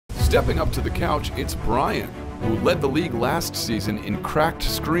Stepping up to the couch, it's Bryant, who led the league last season in cracked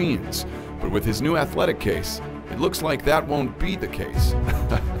screens. But with his new athletic case, it looks like that won't be the case.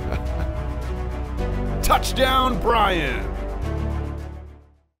 Touchdown, Bryant!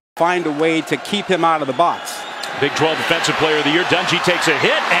 Find a way to keep him out of the box. Big 12 Defensive Player of the Year. Dungy takes a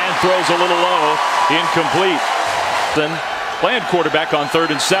hit and throws a little low. Incomplete. Then playing quarterback on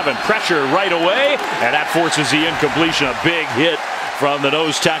 3rd and 7. Pressure right away, and that forces the incompletion. A big hit from the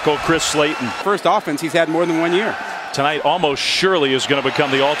nose tackle, Chris Slayton. First offense he's had more than 1 year. Tonight almost surely is going to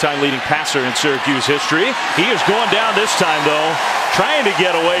become the all-time leading passer in Syracuse history. He is going down this time, though. Trying to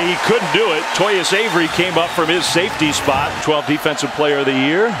get away, he couldn't do it. Toyus Avery came up from his safety spot. 12 Defensive Player of the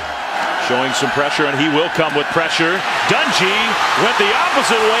Year. Showing some pressure, and he will come with pressure. Dungy went the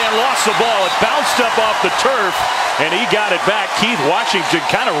opposite way and lost the ball. It bounced up off the turf, and he got it back. Keith Washington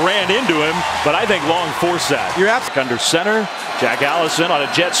kind of ran into him, but I think Long forced that. You're under center. Jack Allison on a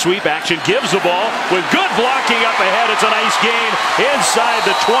jet sweep action gives the ball with good blocking up ahead. It's a nice gain inside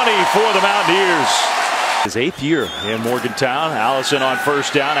the 20 for the Mountaineers. His 8th year in Morgantown. Allison on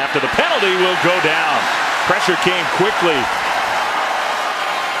 1st down after the penalty will go down. Pressure came quickly.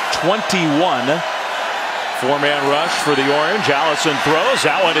 21. 4-man rush for the Orange. Allison throws.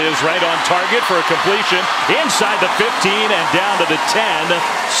 That one is right on target for a completion inside the 15 and down to the 10.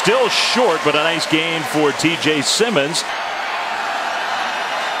 Still short, but a nice gain for TJ Simmons.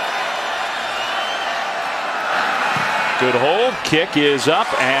 Good hold. Kick is up,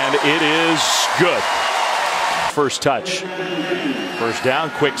 and it is good. First touch. 1st down,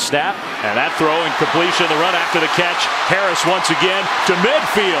 quick snap, and that throw and completion. The run after the catch. Harris once again to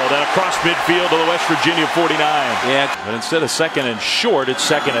midfield and across midfield to the West Virginia 49. Yeah. But instead of 2nd and short, it's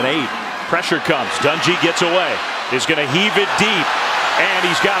 2nd and 8. Pressure comes. Dungy gets away. Is going to heave it deep, and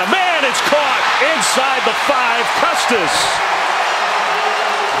he's got a man. It's caught inside the 5. Custis.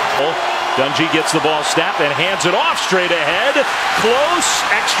 Dungy gets the ball snapped and hands it off straight ahead. Close,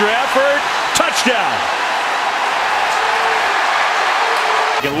 extra effort, touchdown.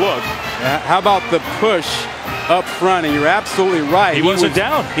 Look. How about the push up front? And you're absolutely right. He wasn't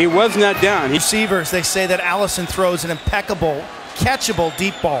down. He was not down. Receivers, they say that Allison throws an impeccable, catchable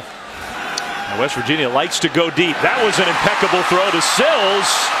deep ball. And West Virginia likes to go deep. That was an impeccable throw to Sills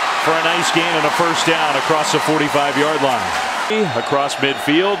for a nice gain and a 1st down across the 45-yard line. Across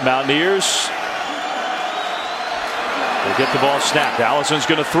midfield, Mountaineers will get the ball snapped. Allison's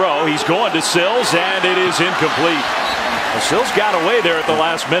going to throw. He's going to Sills, and it is incomplete. Well, Sills got away there at the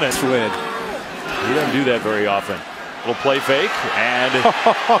last minute. He doesn't do that very often. Little play fake, and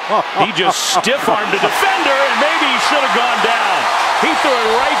he just stiff-armed a defender, and maybe he should have gone down. He threw it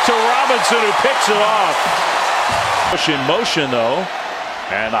right to Robinson, who picks it off. Push in motion, though,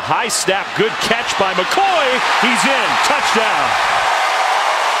 and a high snap, good catch by McCoy. He's in, touchdown.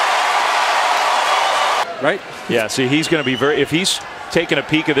 Right? Yeah, see, he's going to be if he's taking a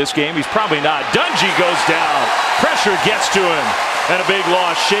peek at this game, he's probably not. Dungy goes down. Pressure gets to him. And a big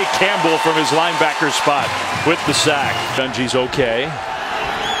loss. Shea Campbell from his linebacker spot with the sack. Dungy's okay.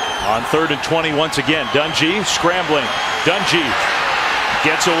 On 3rd and 20 once again. Dungy scrambling. Dungy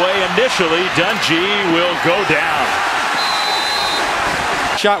gets away initially. Dungy will go down.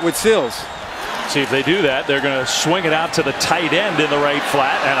 Shot with Sills. See if they do that. They're going to swing it out to the tight end in the right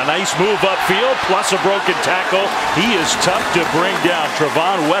flat, and a nice move upfield plus a broken tackle. He is tough to bring down.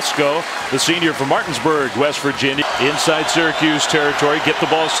 Trevon Wesco, the senior from Martinsburg, West Virginia, inside Syracuse territory. Get the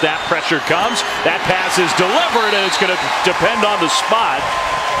ball snapped. Pressure comes. That pass is delivered, and it's going to depend on the spot.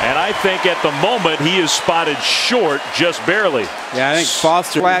 And I think at the moment he is spotted short, just barely. Yeah, I think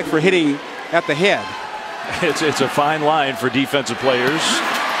Foster flag for hitting at the head. It's a fine line for defensive players.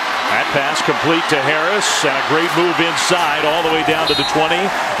 That pass complete to Harris, and a great move inside all the way down to the 20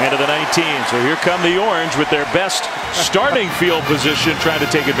 and to the 19. So here come the Orange with their best starting field position, trying to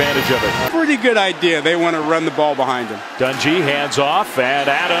take advantage of it. Pretty good idea. They want to run the ball behind him. Dungy hands off,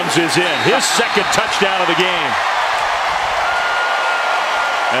 and Adams is in. His 2nd touchdown of the game.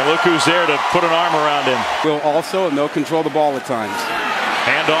 And look who's there to put an arm around him. Will also, and they'll control the ball at times.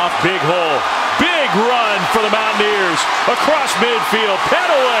 Hand off, big hole. Big run for the Mountaineers. Across midfield,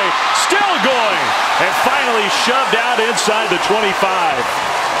 Petaway still going. And finally shoved out inside the 25.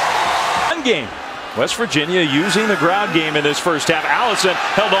 One game. West Virginia using the ground game in this first half. Allison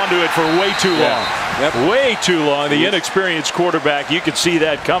held on to it for way too long. Way too long. The inexperienced quarterback, you could see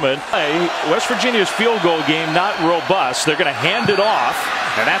that coming. West Virginia's field goal game not robust. They're going to hand it off,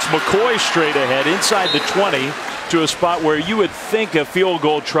 and that's McCoy straight ahead inside the 20 to a spot where you would think a field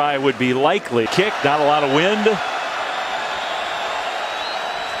goal try would be likely. Kick, not a lot of wind.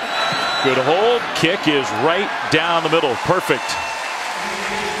 Good hold. Kick is right down the middle. Perfect.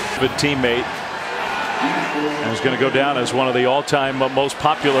 freshman teammate. And is going to go down as one of the all-time most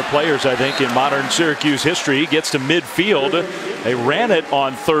popular players, I think, in modern Syracuse history. He gets to midfield. They ran it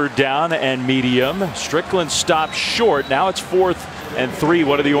on 3rd down and medium. Strickland stopped short. Now it's 4th and 3.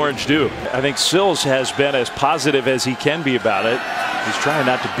 What do the Orange do? I think Sills has been as positive as he can be about it. He's trying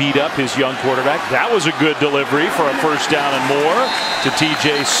not to beat up his young quarterback. That was a good delivery for a 1st down and more to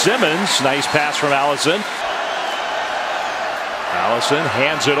TJ Simmons. Nice pass from Allison. Allison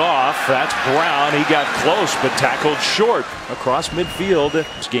hands it off. That's Brown. He got close but tackled short across midfield.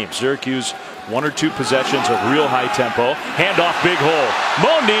 This game, Syracuse 1 or 2 possessions of real high tempo. Handoff, big hole.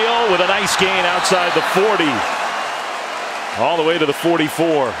 Neal with a nice gain outside the 40. All the way to the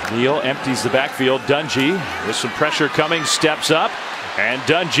 44. Neal empties the backfield. Dungy with some pressure coming, steps up, and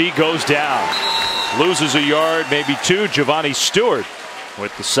Dungy goes down. Loses a yard, maybe 2. Giovanni Stewart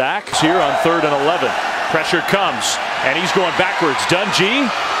with the sack here on 3rd and 11. Pressure comes, and he's going backwards. Dungy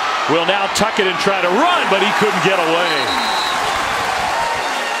will now tuck it and try to run, but he couldn't get away.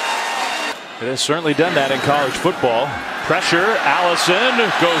 It has certainly done that in college football. Pressure, Allison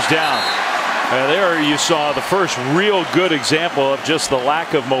goes down. There you saw the first real good example of just the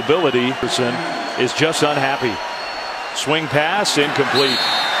lack of mobility. Person is just unhappy. Swing pass, incomplete.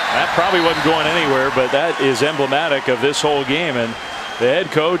 That probably wasn't going anywhere, but that is emblematic of this whole game. And the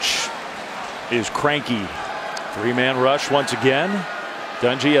head coach is cranky. 3-man rush once again.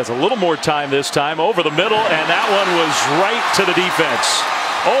 Dungy has a little more time this time over the middle, and that one was right to the defense.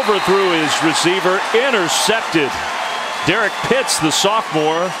 Overthrew his receiver, intercepted. Derek Pitts, the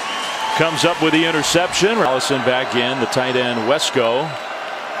sophomore, comes up with the interception. Allison back in, the tight end Wesco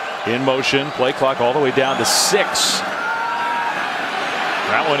in motion. Play clock all the way down to 6.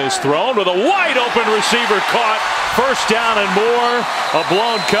 That one is thrown with a wide open receiver caught. 1st down and more. A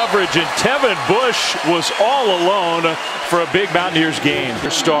blown coverage, and Tevin Bush was all alone for a big Mountaineers game.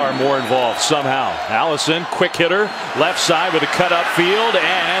 Star more involved somehow. Allison, quick hitter, left side with a cut up field,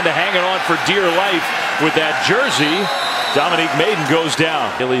 and hanging on for dear life with that jersey. Dominique Maiden goes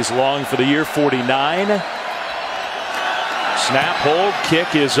down. Achilles long for the year, 49. Snap, hold,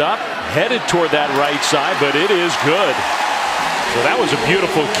 kick is up, headed toward that right side, but it is good. So that was a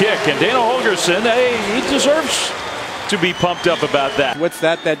beautiful kick, and Dana Holgerson, hey, he deserves to be pumped up about that. What's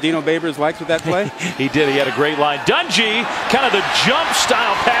that Dino Babers likes with that play? He did. He had a great line. Dungy, kind of the jump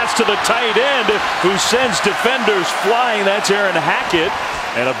style pass to the tight end, who sends defenders flying. That's Aaron Hackett,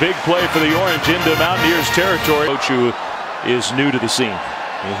 and a big play for the Orange into Mountaineers territory. Coach who is new to the scene.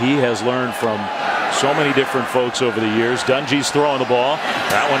 He has learned from so many different folks over the years. Dungy's throwing the ball.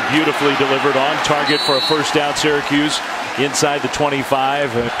 That one beautifully delivered on target for a 1st down. Syracuse inside the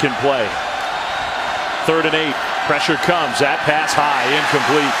 25 and can play. 3rd and 8. Pressure comes. That pass high,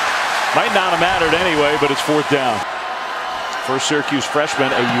 incomplete. Might not have mattered anyway, but it's 4th down. First Syracuse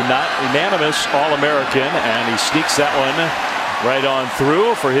freshman, a unanimous All-American, and he sneaks that one right on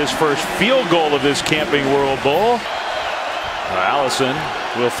through for his first field goal of this Camping World Bowl. Allison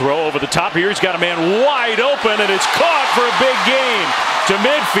will throw over the top here. He's got a man wide open, and it's caught for a big gain to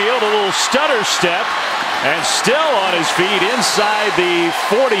midfield. A little stutter step, and still on his feet inside the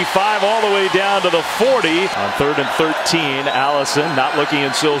 45 all the way down to the 40. On 3rd and 13, Allison, not looking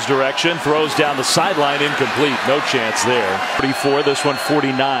in Sills' direction, throws down the sideline, incomplete. No chance there. 44, this one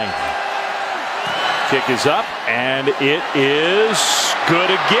 49. Kick is up, and it is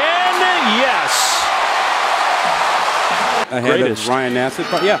good again. Yes. Ahead of Ryan Nassif.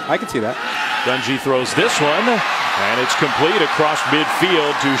 Yeah, I can see that. Dungy throws this one, and it's complete across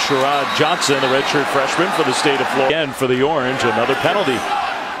midfield to Sherrod Johnson, the redshirt freshman for the state of Florida. Again for the Orange, another penalty.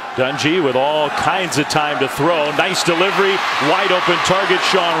 Dungy with all kinds of time to throw. Nice delivery, wide open target,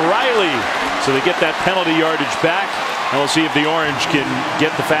 Sean Riley. So they get that penalty yardage back, and we'll see if the Orange can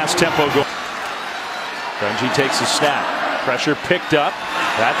get the fast tempo going. Dungy takes a snap. Pressure picked up.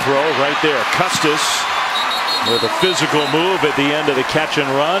 That throw right there. Custis with a physical move at the end of the catch and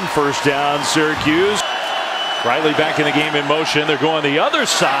run. 1st down, Syracuse. Riley back in the game in motion. They're going the other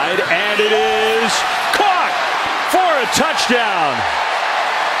side, and it is caught for a touchdown.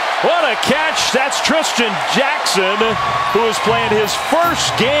 What a catch. That's Tristan Jackson, who is playing his first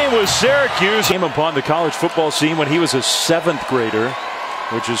game with Syracuse. Came upon the college football scene when he was a 7th grader,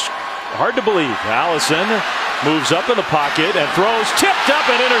 which is hard to believe. Allison moves up in the pocket and throws, tipped up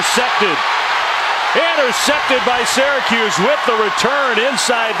and intercepted. Intercepted by Syracuse with the return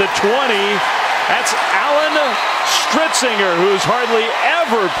inside the 20. That's Alan Stritzinger, who's hardly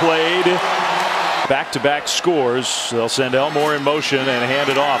ever played. Back-to-back scores. They'll send Elmore in motion and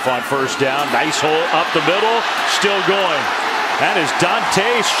hand it off on 1st down. Nice hole up the middle, still going. That is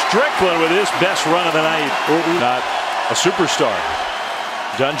Dante Strickland with his best run of the night. Not a superstar.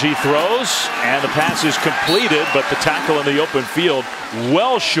 Dungy throws, and the pass is completed, but the tackle in the open field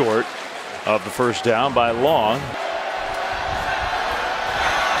well short of the first down by Long.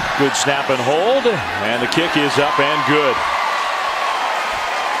 Good snap and hold, and the kick is up and good.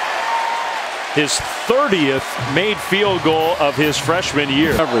 His 30th made field goal of his freshman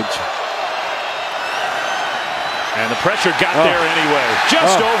year. Coverage. And the pressure got there anyway.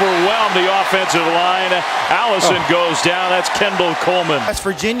 Just overwhelmed the offensive line. Allison goes down. That's Kendall Coleman. That's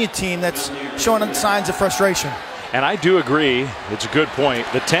Virginia team that's showing signs of frustration. And I do agree. It's a good point.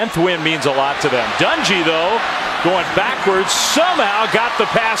 The 10th win means a lot to them. Dungy, though, going backwards, somehow got the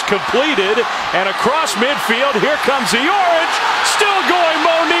pass completed. And across midfield, here comes the orange. Still going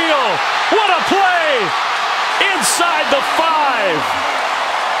Mo Neal. What a play! Inside the 5.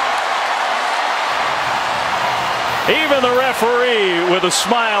 Even the referee with a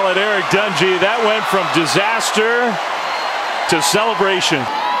smile at Eric Dungy. That went from disaster to celebration.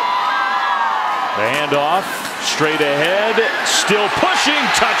 The handoff, straight ahead, still pushing,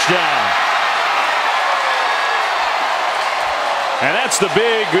 touchdown. And that's the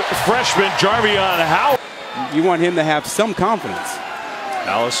big freshman Jarvion Howard. You want him to have some confidence.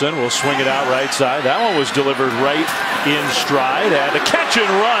 Allison will swing it out right side. That one was delivered right in stride. And a catch and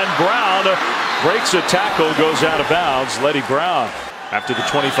run. Brown breaks a tackle, goes out of bounds. Letty Brown. After the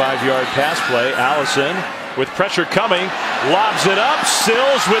 25-yard pass play, Allison with pressure coming, lobs it up.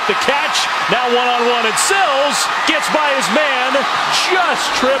 Sills with the catch. Now one-on-one, and Sills gets by his man. Just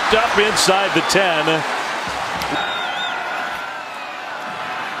tripped up inside the 10.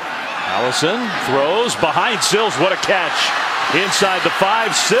 Allison throws behind Sills. What a catch. Inside the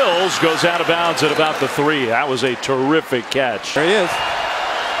 5, Sills goes out of bounds at about the 3. That was a terrific catch. There he is.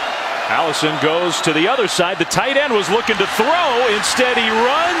 Allison goes to the other side. The tight end was looking to throw. Instead, he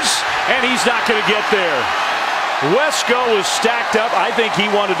runs, and he's not going to get there. Wesco was stacked up. I think he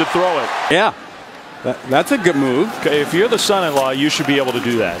wanted to throw it. Yeah, that's a good move. Okay, if you're the son-in-law, you should be able to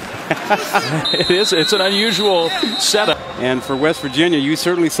do that. It's an unusual setup. And for West Virginia, you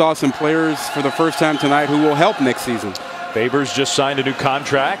certainly saw some players for the first time tonight who will help next season. Babers just signed a new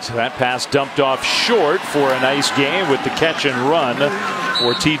contract. That pass dumped off short for a nice game with the catch and run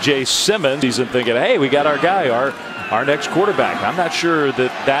for TJ Simmons. He's thinking, hey, we got our guy, our next quarterback. I'm not sure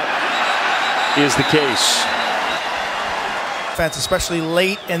that is the case. Defense, especially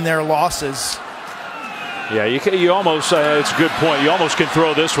late in their losses. Yeah, you almost, it's a good point. You almost can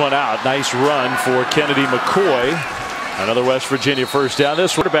throw this one out. Nice run for Kennedy McCoy. Another West Virginia first down.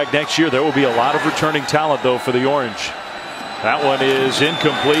 This quarterback next year, there will be a lot of returning talent, though, for the Orange. That one is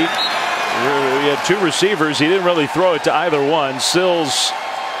incomplete. He had 2 receivers. He didn't really throw it to either one. Sills,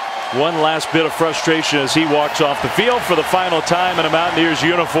 one last bit of frustration as he walks off the field for the final time in a Mountaineers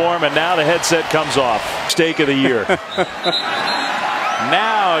uniform, and now the headset comes off. Mistake of the year.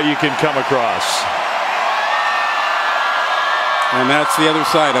 Now you can come across. And that's the other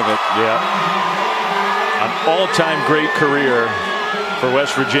side of it. Yeah. An all-time great career for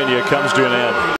West Virginia comes to an end.